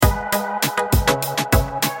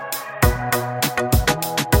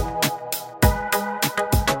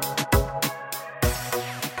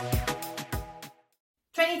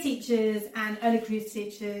teachers and early careers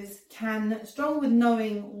teachers can struggle with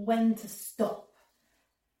knowing when to stop.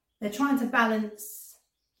 They're trying to balance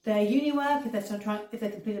their uni work, if they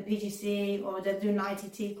complete a PGCE or they're doing an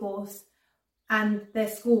ITT course, and their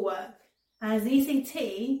schoolwork. And as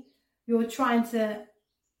ECT, you're trying to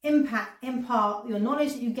impart your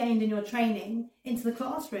knowledge that you gained in your training into the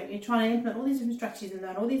classroom. You're trying to implement all these different strategies and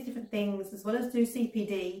learn all these different things, as well as do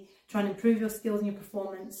CPD, trying to improve your skills and your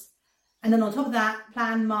performance. And then on top of that,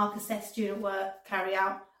 plan, mark, assess student work, carry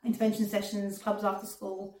out intervention sessions, clubs after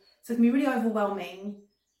school. So it can be really overwhelming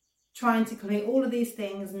trying to complete all of these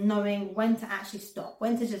things, knowing when to actually stop,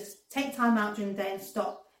 when to just take time out during the day and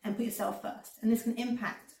stop and put yourself first. And this can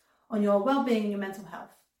impact on your well-being and your mental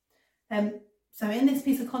health. So in this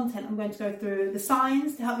piece of content, I'm going to go through the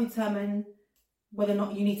signs to help you determine whether or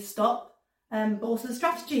not you need to stop, but also the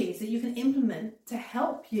strategies that you can implement to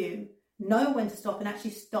help you know when to stop and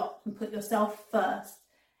actually stop and put yourself first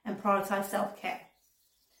and prioritize self-care.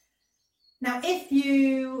 Now, if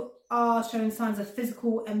you are showing signs of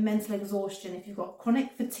physical and mental exhaustion, if you've got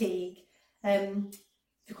chronic fatigue, if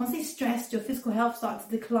you're constantly stressed, your physical health starts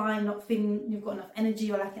to decline, not feeling you've got enough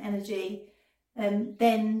energy or lack of energy,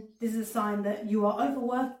 then this is a sign that you are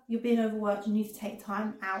overworked, you're being overworked, you need to take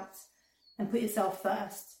time out and put yourself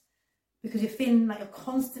first, because you're feeling like you're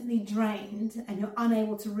constantly drained and you're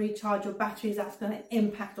unable to recharge your batteries. That's going to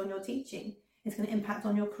impact on your teaching. It's going to impact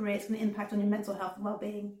on your career. It's going to impact on your mental health and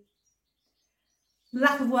well-being.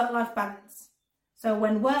 Lack of work-life balance. So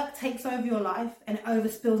when work takes over your life and it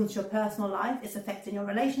overspills into your personal life, it's affecting your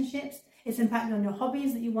relationships, it's impacting on your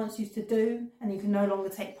hobbies that you once used to do and you can no longer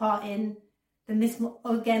take part in, then this will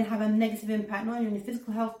again have a negative impact not only on your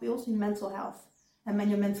physical health but also your mental health and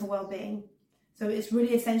your mental well-being. So it's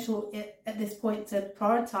really essential at this point to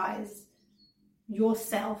prioritise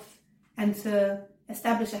yourself and to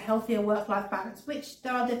establish a healthier work-life balance, which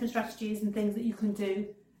there are different strategies and things that you can do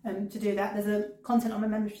to do that. There's a content on my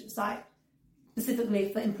membership site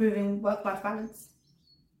specifically for improving work-life balance.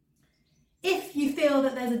 If you feel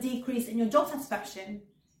that there's a decrease in your job satisfaction,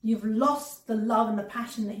 you've lost the love and the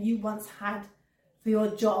passion that you once had for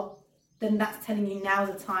your job, then that's telling you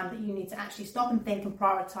now's the time that you need to actually stop and think and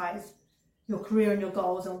prioritise your career and your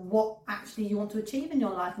goals and what actually you want to achieve in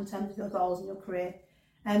your life in terms of your goals and your career.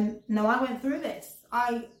 Now, I went through this.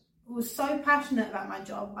 I was so passionate about my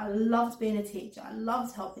job. I loved being a teacher. I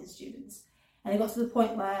loved helping students. And it got to the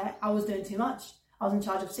point where I was doing too much. I was in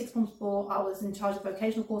charge of sixth form sport. I was in charge of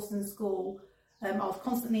vocational courses in school. I was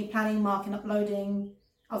constantly planning, marking, uploading.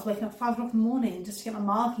 I was waking up 5 o'clock in the morning just to get my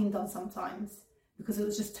marking done sometimes because it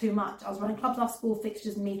was just too much. I was running clubs after school,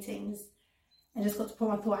 fixtures, meetings, and just got to the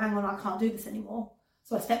point where I thought, hang on, I can't do this anymore.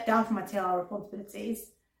 So I stepped down from my TLR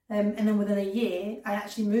responsibilities. And then within a year, I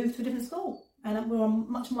actually moved to a different school. And we're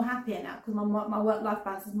much more happier now because my work-life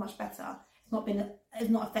balance is much better. It's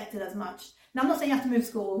not affected as much. Now, I'm not saying you have to move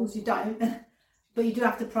schools, you don't, but you do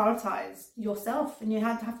have to prioritise yourself, and you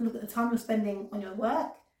have to look at the time you're spending on your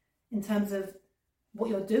work in terms of what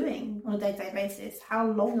you're doing on a day-to-day basis, how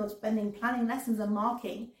long you're spending planning lessons and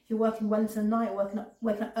marking. If you're working well into the night or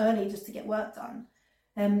waking up early just to get work done,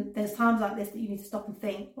 there's times like this that you need to stop and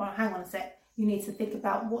think, well, hang on a sec, you need to think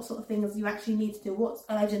about what sort of things you actually need to do, what's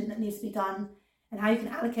urgent that needs to be done, and how you can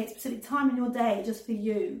allocate specific time in your day just for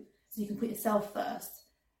you so you can put yourself first.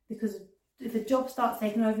 Because if a job starts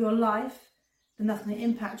taking over your life, then that's going to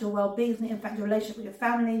impact your well-being, it's going to impact your relationship with your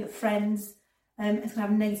family, your friends, it's going to have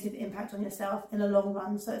a negative impact on yourself in the long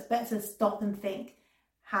run. So it's better to stop and think,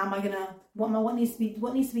 how am I going to, what needs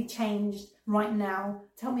to be changed right now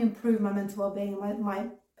to help me improve my mental well-being and my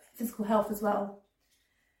physical health as well.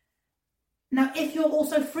 Now, if you're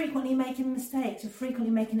also frequently making mistakes, you're frequently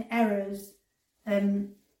making errors,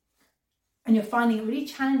 and you're finding it really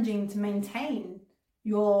challenging to maintain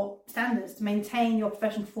your standards, to maintain your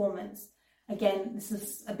professional performance, again, this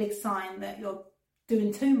is a big sign that you're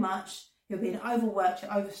doing too much, you're being overworked,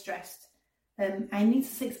 you're overstressed, and you need to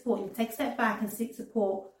seek support. You need to take a step back and seek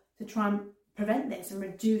support to try and prevent this and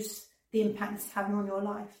reduce the impact it's having on your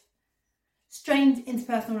life. Strained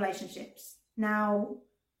interpersonal relationships. Now,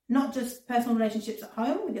 not just personal relationships at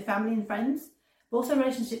home with your family and friends, but also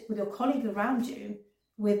relationships with your colleagues around you,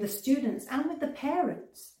 with the students and with the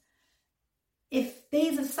parents. If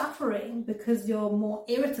these are suffering because you're more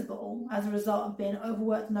irritable as a result of being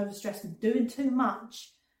overworked and overstressed and doing too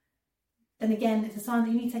much, then again, it's a sign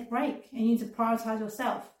that you need to take a break and you need to prioritise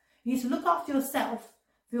yourself. You need to look after yourself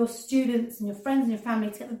for your students and your friends and your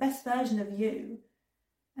family to get the best version of you.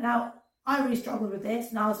 And now, I really struggled with this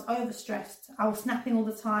and I was overstressed. I was snapping all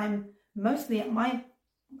the time, mostly at my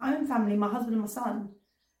own family, my husband and my son.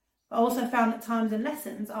 But I also found at times in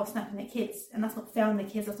lessons I was snapping at kids, and that's not fair on the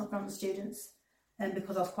kids, that's not fair on the students, and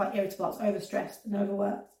because I was quite irritable, I was overstressed and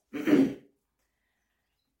overworked. And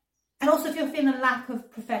also if you're feeling a lack of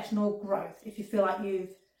professional growth, if you feel like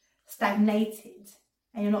you've stagnated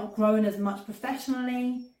and you're not growing as much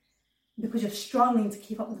professionally because you're struggling to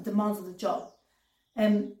keep up with the demands of the job,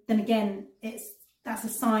 then again, that's a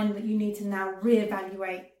sign that you need to now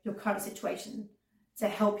reevaluate your current situation to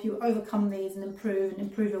help you overcome these and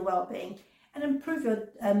improve your well-being and improve your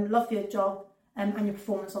love for your job and your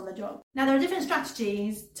performance on the job. Now, there are different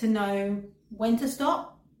strategies to know when to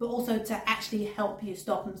stop, but also to actually help you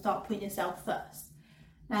stop and start putting yourself first.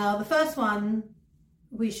 Now, the first one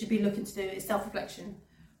we should be looking to do is self-reflection.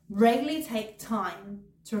 Regularly take time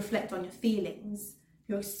to reflect on your feelings,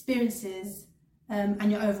 your experiences,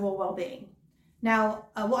 and your overall well-being. Now,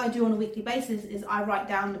 what I do on a weekly basis is I write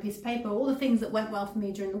down on a piece of paper all the things that went well for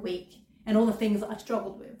me during the week and all the things that I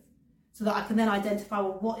struggled with, so that I can then identify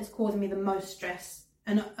what is causing me the most stress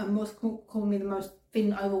and what's causing me the most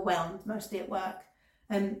feeling overwhelmed, mostly at work,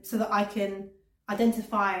 so that I can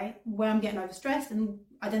identify where I'm getting overstressed and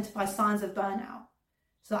identify signs of burnout,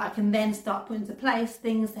 so that I can then start putting into place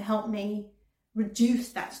things to help me reduce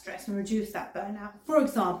that stress and reduce that burnout. For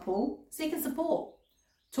example, seeking support.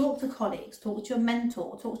 Talk to colleagues, talk to your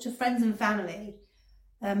mentor, talk to your friends and family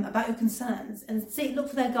about your concerns, and look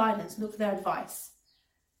for their guidance, look for their advice,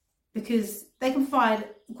 because they can provide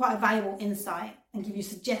quite a valuable insight and give you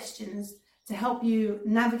suggestions to help you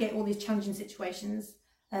navigate all these challenging situations,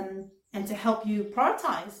 and to help you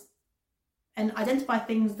prioritize and identify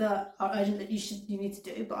things that are urgent that you need to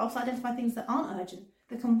do, but also identify things that aren't urgent,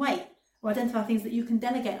 that can wait, or identify things that you can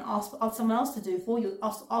delegate and ask someone else to do for you,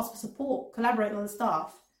 ask for support, collaborate with the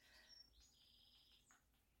staff.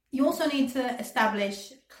 You also need to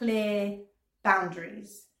establish clear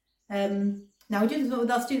boundaries. Now, we do this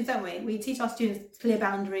with our students, don't we? We teach our students clear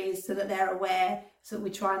boundaries so that they're aware, so that we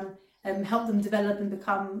try and help them develop and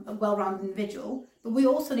become a well-rounded individual. But we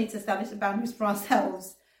also need to establish the boundaries for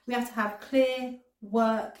ourselves. We have to have clear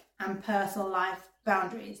work and personal life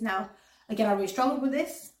boundaries. Now, again, I really struggled with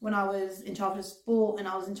this when I was in charge of sport, and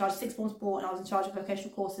I was in charge of sixth form sport, and I was in charge of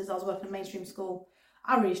vocational courses. I was working in mainstream school.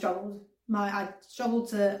 I really struggled. I struggled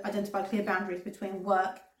to identify clear boundaries between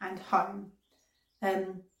work and home.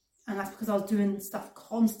 And that's because I was doing stuff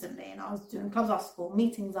constantly, and I was doing clubs after school,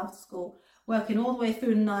 meetings after school, working all the way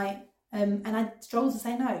through the night. And I struggled to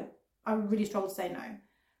say no. I really struggled to say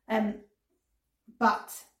no.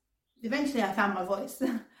 But eventually I found my voice.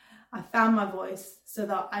 I found my voice so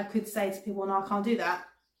that I could say to people, no, I can't do that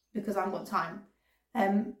because I haven't got time.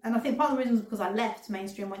 And I think part of the reason was because I left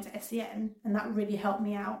mainstream, went to SEN, and that really helped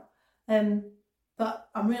me out. But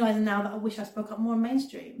I'm realising now that I wish I spoke up more in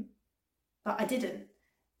mainstream, but I didn't,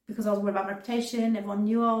 because I was worried about my reputation. Everyone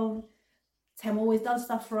knew, oh, Tem always does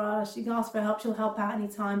stuff for us. She can ask for help, she'll help out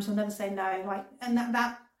anytime, she'll never say no. And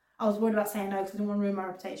that I was worried about saying no because I didn't want to ruin my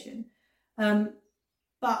reputation.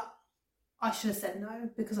 But I should have said no,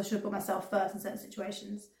 because I should have put myself first in certain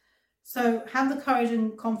situations. So have the courage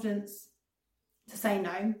and confidence to say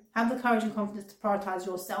no. Have the courage and confidence to prioritise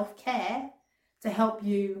your self-care to help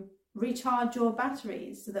you recharge your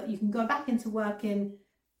batteries so that you can go back into work and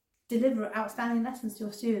deliver outstanding lessons to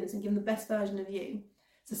your students and give them the best version of you.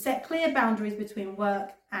 So set clear boundaries between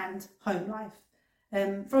work and home life.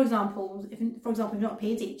 For example, if you're not a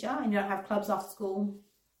PE teacher and you don't have clubs after school,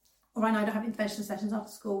 or right now I don't have intervention sessions after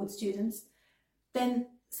school with students, then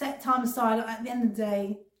set time aside at the end of the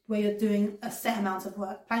day where you're doing a set amount of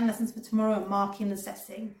work, planning lessons for tomorrow and marking and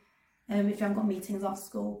assessing, if you haven't got meetings after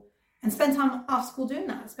school. And spend time after school doing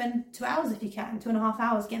that. Spend 2 hours if you can, 2.5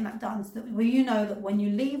 hours getting that done, so that you know that when you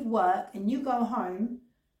leave work and you go home,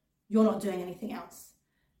 you're not doing anything else.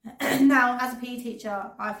 Now, as a PE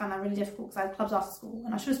teacher, I found that really difficult because I had clubs after school,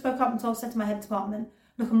 and I should have spoke up and said to my head department,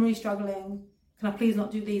 look, I'm really struggling. Can I please not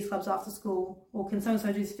do these clubs after school? Or can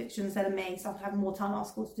so-and-so do this fiction instead of me so I can have more time after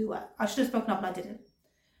school to do work? I should have spoken up and I didn't.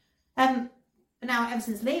 But now, ever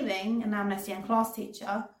since leaving, and now I'm an SEN class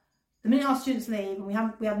teacher, the minute our students leave, and we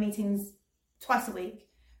have meetings twice a week,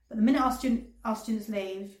 but the minute our students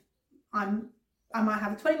leave, I might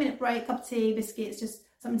have a 20-minute break, cup of tea, biscuits, just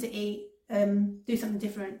something to eat, do something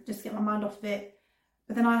different, just to get my mind off of it.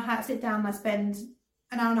 But then I sit down and I spend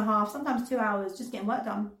an hour and a half, sometimes 2 hours, just getting work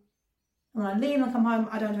done. And when I leave and I come home,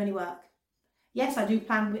 I don't do any work. Yes, I do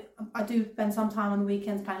spend some time on the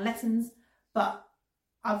weekends planning lessons, but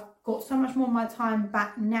I've got so much more of my time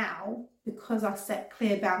back now because I set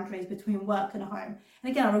clear boundaries between work and home.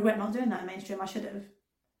 And again, I regret not doing that in mainstream. I should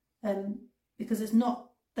have. Because it's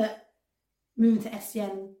not that moving to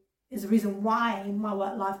SEN is the reason why my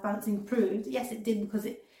work-life balance improved. Yes, it did, because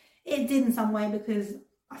it It did in some way because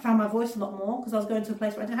I found my voice a lot more because I was going to a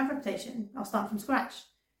place where I didn't have a reputation. I was starting from scratch.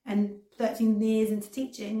 And 13 years into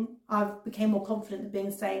teaching, I became more confident at being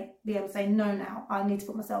able to say no now. I need to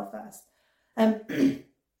put myself first.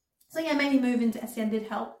 So yeah, maybe moving to SEN did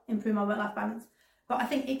help improve my work-life balance. But I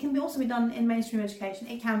think it can also be done in mainstream education.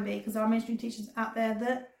 It can be, because there are mainstream teachers out there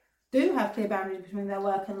that do have clear boundaries between their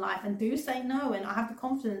work and life and do say no, and I have the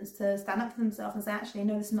confidence to stand up for themselves and say, actually,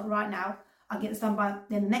 no, this is not right now. I'll get this done by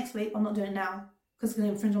the end of next week. I'm not doing it now because it's going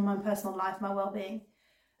to infringe on my own personal life, my well-being.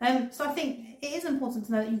 So I think it is important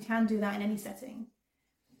to know that you can do that in any setting.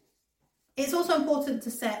 It's also important to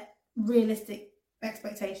set realistic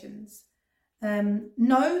expectations.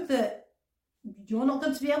 Know that you're not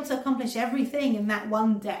going to be able to accomplish everything in that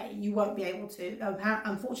one day. You won't be able to.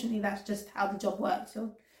 Unfortunately, that's just how the job works.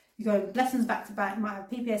 You go lessons back to back, you might have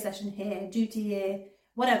PPA session here, duty year,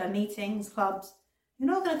 whatever, meetings, clubs. You're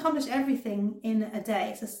not going to accomplish everything in a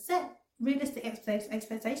day. So set realistic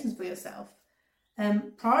expectations for yourself.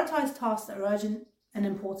 Prioritise tasks that are urgent and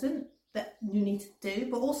important that you need to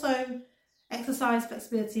do, but also exercise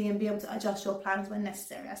flexibility and be able to adjust your plans when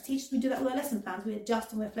necessary. As teachers, we do that with our lesson plans. We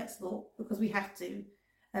adjust and we're flexible because we have to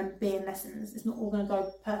be in lessons. It's not all going to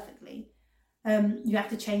go perfectly. You have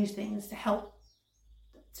to change things to help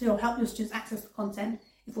your students access the content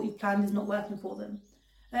if what you've planned is not working for them.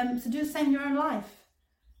 So do the same in your own life.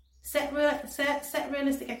 Set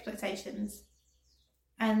realistic expectations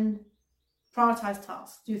and prioritise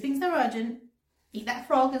tasks. Do things that are urgent. Eat that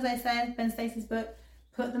frog, as they say in Ben Stacey's book.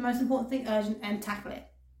 Put the most important thing urgent and tackle it.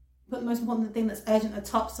 Put the most important thing that's urgent at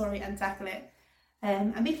the top, and tackle it.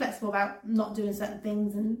 And be flexible about not doing certain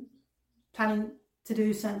things and planning to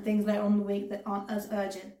do certain things later on in the week that aren't as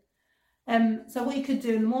urgent. So what you could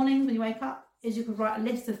do in the mornings when you wake up is you could write a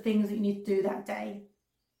list of things that you need to do that day.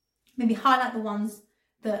 Maybe highlight the ones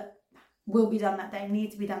that will be done that day,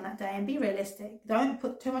 need to be done that day, and be realistic. Don't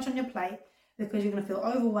put too much on your plate because you're going to feel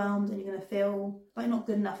overwhelmed and you're going to feel like you're not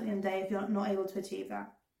good enough at the end of the day if you're not able to achieve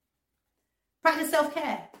that. Practice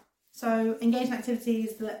self-care. So engage in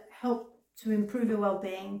activities that help to improve your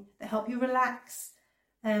well-being, that help you relax,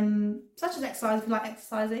 such as exercise if you like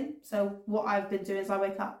exercising. So what I've been doing is I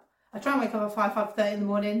try and wake up at 5:30 in the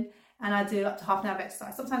morning, and I do up to half an hour of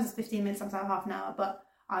exercise. Sometimes it's 15 minutes, sometimes half an hour, but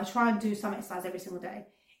I try and do some exercise every single day.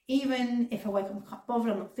 Even if I wake up, I can't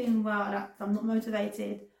bother, I'm not feeling well, I'm not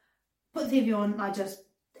motivated, put the TV on, and I just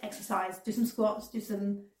exercise, do some squats, do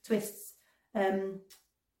some twists,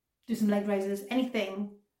 do some leg raises,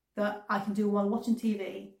 anything that I can do while watching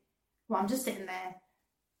TV, while I'm just sitting there.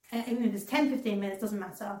 And even if it's 10-15 minutes, doesn't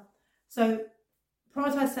matter. So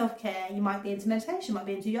prioritise self-care. You might be into meditation, you might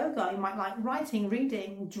be into yoga, you might like writing,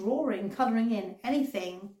 reading, drawing, colouring in,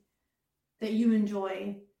 anything that you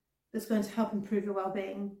enjoy that's going to help improve your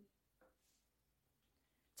well-being.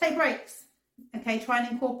 Take breaks. Okay, try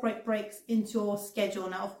and incorporate breaks into your schedule.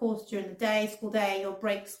 Now, of course, during the day, school day, your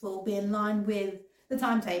breaks will be in line with the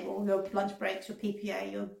timetable, your lunch breaks, your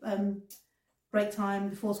PPA, your break time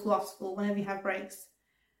before school, after school, whenever you have breaks.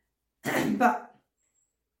 But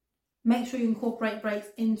make sure you incorporate breaks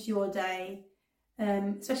into your day,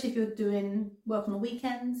 especially if you're doing work on the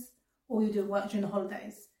weekends or you're doing work during the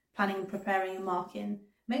holidays, planning, preparing and marking.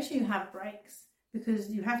 Make sure you have breaks, because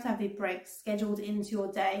you have to have the breaks scheduled into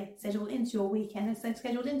your day, scheduled into your weekend, and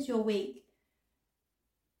scheduled into your week.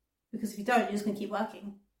 Because if you don't, you're just going to keep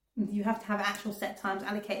working. You have to have actual set times,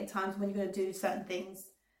 allocated times when you're going to do certain things,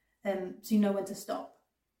 so you know when to stop.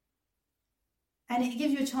 And it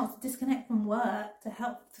gives you a chance to disconnect from work, to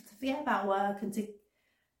help to forget about work, and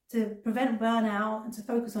to prevent burnout and to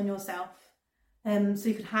focus on yourself. So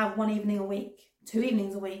you could have 1 evening a week, 2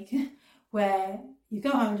 evenings a week, where you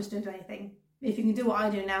go home and just don't do anything. If you can do what I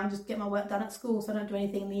do now and just get my work done at school, so I don't do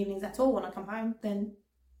anything in the evenings at all when I come home, then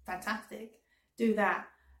fantastic. Do that.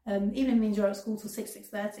 Even if it means you're at school till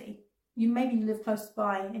 6:30. You live close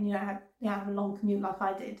by and you don't have a long commute like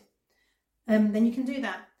I did. Then you can do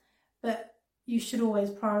that. But you should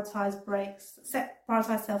always prioritise breaks,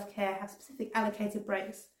 prioritise self-care, have specific allocated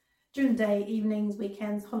breaks during the day, evenings,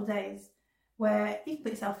 weekends, holidays, where you can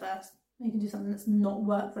put yourself first and you can do something that's not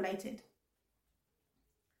work related.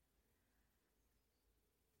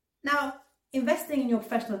 Now, investing in your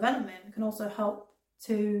professional development can also help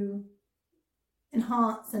to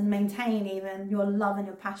enhance and maintain even your love and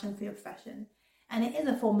your passion for your profession. And it is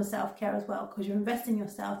a form of self-care as well, because you're investing in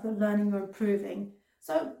yourself, you're learning, you're improving.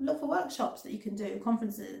 So look for workshops that you can do,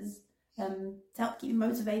 conferences, to help keep you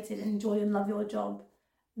motivated and enjoy and love your job.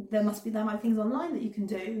 There might be things online that you can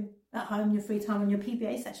do at home in your free time, in your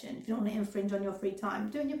PPA session. If you don't want to infringe on your free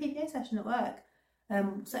time, do it in your PPA session at work.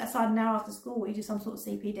 Set aside an hour after school where you do some sort of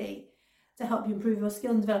CPD to help you improve your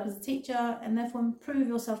skill and develop as a teacher, and therefore improve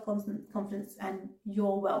your self-confidence and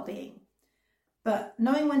your well-being. But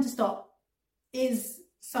knowing when to stop is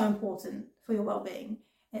so important for your well-being.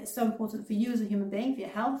 It's so important for you as a human being, for your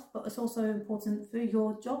health, but it's also important for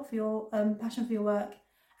your job, for your passion for your work,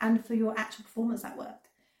 and for your actual performance at work.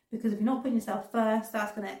 Because if you're not putting yourself first,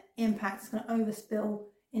 that's going to impact, it's going to overspill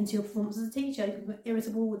into your performance as a teacher. You can be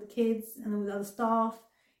irritable with the kids and with other staff.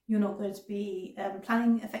 You're not going to be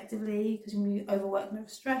planning effectively because you're going to be overworked and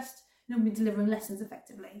overstressed. You're not going to be delivering lessons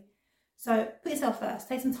effectively. So put yourself first.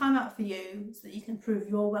 Take some time out for you so that you can improve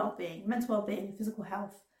your well-being, mental well-being, physical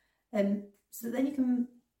health, so that then you can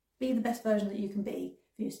be the best version that you can be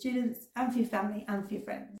for your students and for your family and for your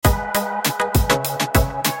friends.